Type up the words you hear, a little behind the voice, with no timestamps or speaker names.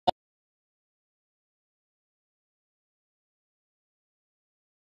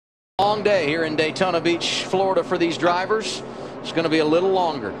Long day here in Daytona Beach, Florida for these drivers. It's going to be a little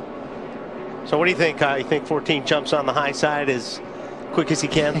longer. So what do you think? You think 14 jumps on the high side as quick as he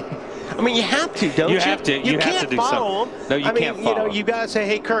can? I mean, you have to, don't you? You have to. You can't have to do follow something. him. No, you can't follow. You got to say,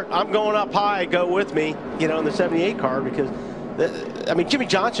 hey, Kurt, I'm going up high. Go with me, in the 78 car because, Jimmie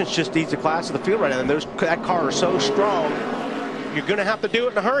Johnson just needs the class of the field right now. And that car is so strong. You're going to have to do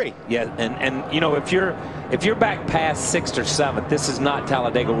it in a hurry. Yeah, and if you're back past 6th or 7th, this is not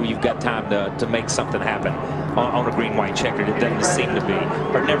Talladega where you've got time to make something happen on a green-white checkered. It doesn't seem to be,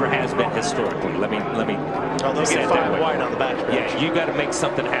 or never has been historically. Let me. Oh, they'll get 5 wide on the back stretch. Yeah, you got to make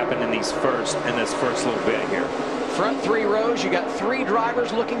something happen in this first little bit here. Front 3 rows, you got 3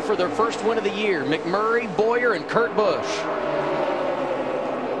 drivers looking for their first win of the year: McMurray, Bowyer, and Kurt Busch.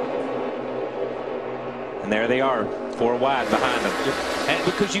 And there they are, 4 wide behind them. And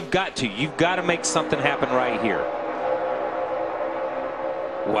because you've got to make something happen right here.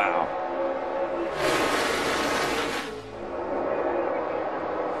 Wow.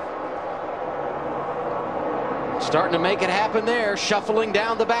 Starting to make it happen there, shuffling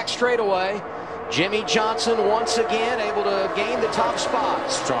down the back straightaway. Jimmie Johnson once again able to gain the top spot.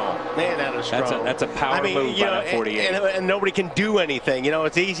 Strong. Man, that is strong. That's a power move by that 48. And nobody can do anything.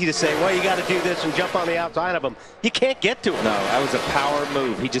 It's easy to say, well, you got to do this and jump on the outside of them. You can't get to him. No, that was a power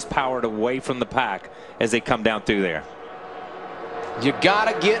move. He just powered away from the pack as they come down through there. You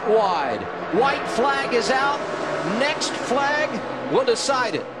got to get wide. White flag is out. Next flag will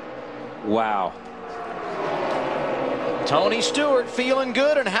decide it. Wow. Tony Stewart feeling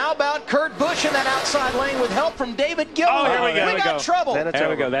good, and how about Kurt Busch in that outside lane with help from David Gilliland? Oh, here we go. We got trouble. There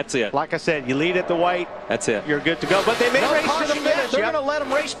we go. That's it. Like I said, you lead at the white. That's it. You're good to go. But they may race to the finish. They're going to let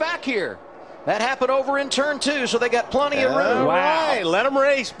them race back here. That happened over in turn 2, so they got plenty of room. All right, let them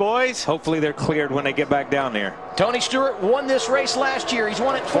race, boys. Hopefully they're cleared when they get back down there. Tony Stewart won this race last year. He's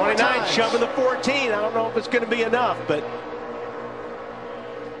won it 4 times. Shoving the 14. I don't know if it's going to be enough, but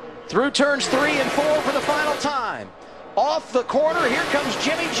through turns 3 and 4 for the final time. Off the corner, here comes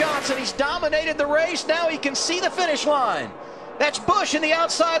Jimmie Johnson. He's dominated the race. Now he can see the finish line. That's Busch in the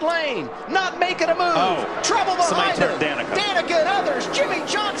outside lane, not making a move. Oh, trouble behind him. Danica. Danica and others. Jimmie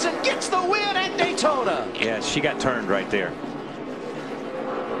Johnson gets the win at Daytona. Yeah, she got turned right there.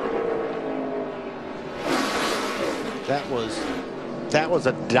 That was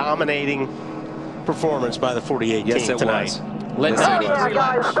a dominating performance by the 48 yes, team tonight. Was. Led 93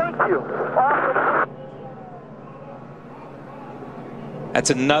 laps. Thank you. Awesome. That's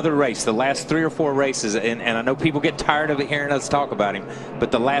another race. The last 3 or 4 races, and I know people get tired of hearing us talk about him,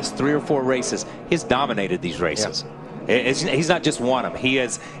 but the last 3 or 4 races, he's dominated these races. Yeah. He's not just won them. He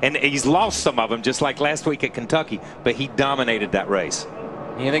has, and he's lost some of them, just like last week at Kentucky, but he dominated that race.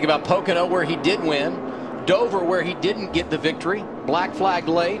 You think about Pocono, where he did win, Dover, where he didn't get the victory, black flag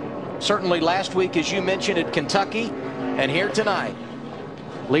late. Certainly last week, as you mentioned, at Kentucky, and here tonight,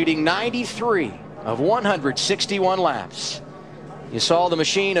 leading 93 of 161 laps. You saw the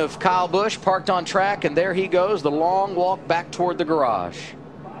machine of Kyle Busch parked on track, and there he goes, the long walk back toward the garage.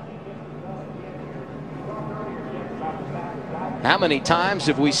 How many times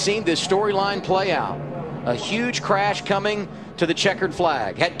have we seen this storyline play out? A huge crash coming to the checkered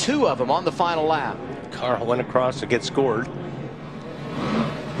flag. Had 2 of them on the final lap. Carl went across to get scored.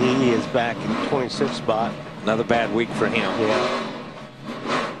 He is back in 26th spot. Another bad week for him.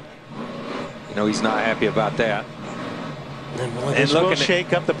 Yeah. He's not happy about that. And this will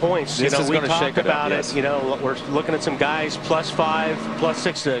shake up the points. This is we going to shake talked about it. Yes. We're looking at some guys +5,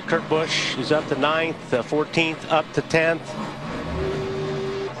 +6. Kurt Busch is up to 9th, 14th up to 10th.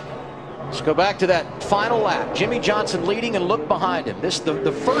 Let's go back to that final lap. Jimmie Johnson leading, and look behind him. This is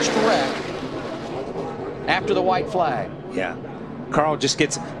the first wreck after the white flag. Yeah. Carl just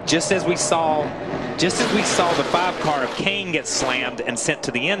as we saw the 5 car of Kane get slammed and sent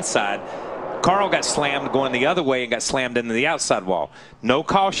to the inside, Carl got slammed going the other way and got slammed into the outside wall. No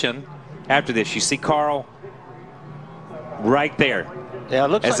caution after this. You see Carl right there. Yeah, it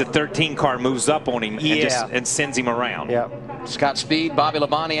looks as like the 13 car moves up on him and sends him around. Yeah. Scott Speed, Bobby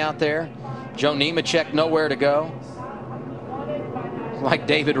Labonte out there. Joe Nemechek nowhere to go. Like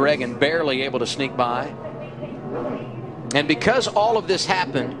David Reagan, barely able to sneak by. And because all of this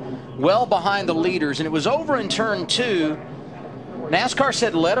happened well behind the leaders, and it was over in turn 2, NASCAR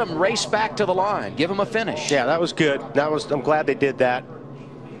said let them race back to the line, give them a finish. Yeah, that was good. I'm glad they did that.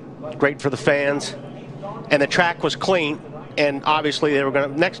 Great for the fans. And the track was clean. And obviously they were going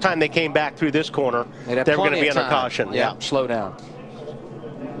to, next time they came back through this corner, they were going to be under caution. Yeah, slow down.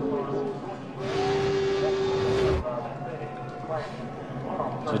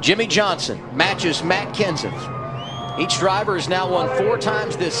 So Jimmie Johnson matches Matt Kenseth. Each driver has now won 4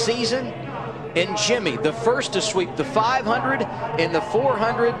 times this season. And Jimmy, the first to sweep the 500 and the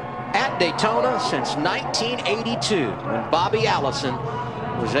 400 at Daytona since 1982, when Bobby Allison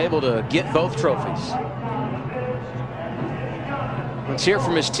was able to get both trophies. Let's hear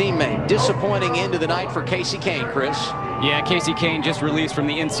from his teammate. Disappointing end of the night for Kasey Kahne, Chris. Yeah, Kasey Kahne just released from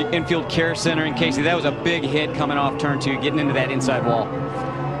the infield care center. And Kasey, that was a big hit coming off turn 2, getting into that inside wall.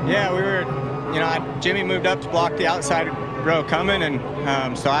 Yeah, we were, Jimmy moved up to block the outside row coming,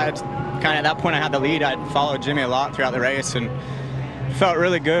 and so I had kind of, at that point I had the lead. I'd followed Jimmy a lot throughout the race and felt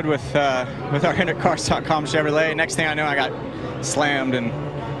really good with our IndyCars.com Chevrolet. Next thing I know, I got slammed and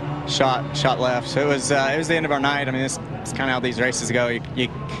shot left. So it was the end of our night. I mean, it's kind of how these races go. You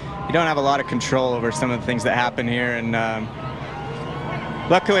don't have a lot of control over some of the things that happen here, and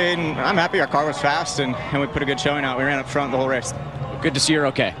luckily, I'm happy our car was fast and we put a good showing out. We ran up front the whole race. Good to see you're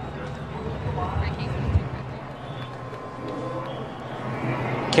okay.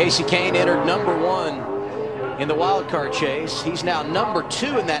 Kasey Kahne entered number 1 in the wild card chase. He's now number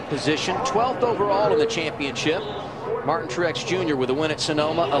 2 in that position, 12th overall in the championship. Martin Truex Jr. with a win at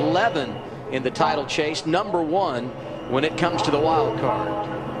Sonoma, 11 in the title chase, number 1 when it comes to the wild card.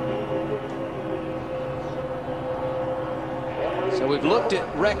 So we've looked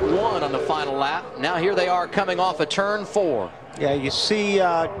at wreck 1 on the final lap. Now here they are coming off a turn 4. Yeah, you see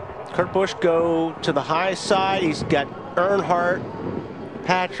Kurt Busch go to the high side. He's got Earnhardt,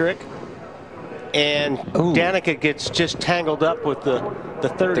 Patrick, and Danica gets just tangled up with the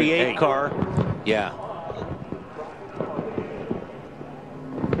 38 car. Yeah.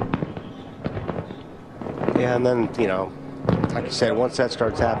 Yeah, and then, like you said, once that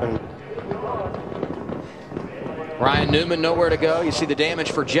starts happening. Ryan Newman nowhere to go. You see the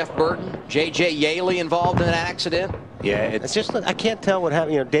damage for Jeff Burton. J.J. Yaley involved in an accident. Yeah, it's just, I can't tell what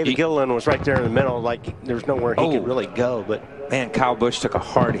happened. David Gilliland was right there in the middle, like there's nowhere he could really go. But man, Kyle Busch took a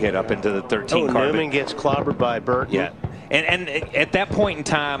hard hit up into the 13 car. Newman gets clobbered by Burton. Yeah, and at that point in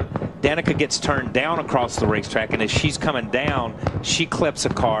time, Danica gets turned down across the racetrack, and as she's coming down, she clips a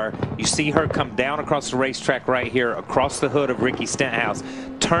car. You see her come down across the racetrack right here, across the hood of Ricky Stenhouse,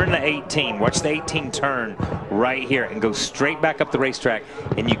 turn the 18, watch the 18 turn right here, and go straight back up the racetrack,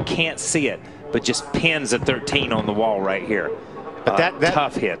 and you can't see it, but just pins a 13 on the wall right here. But that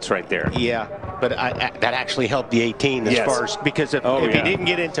tough hits right there. Yeah, but that actually helped the 18 as far as, because if he didn't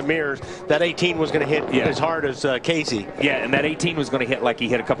get into mirrors, that 18 was going to hit as hard as Kasey. Yeah, and that 18 was going to hit like he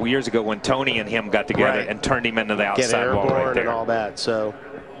hit a couple years ago when Tony and him got together and turned him into the outside wall right there. And all that. So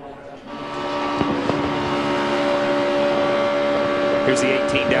here's the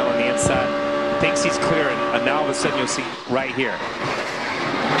 18 down on the inside. Thinks he's clearing, and now all of a sudden you'll see right here.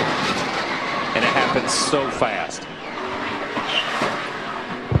 And it happens so fast.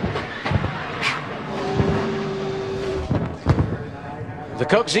 The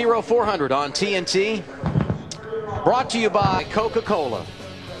Coke Zero 400 on TNT, brought to you by Coca-Cola.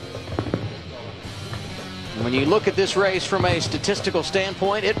 When you look at this race from a statistical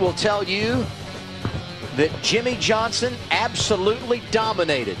standpoint, it will tell you that Jimmie Johnson absolutely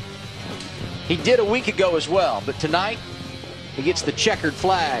dominated. He did a week ago as well, but tonight he gets the checkered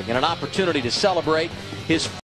flag and an opportunity to celebrate his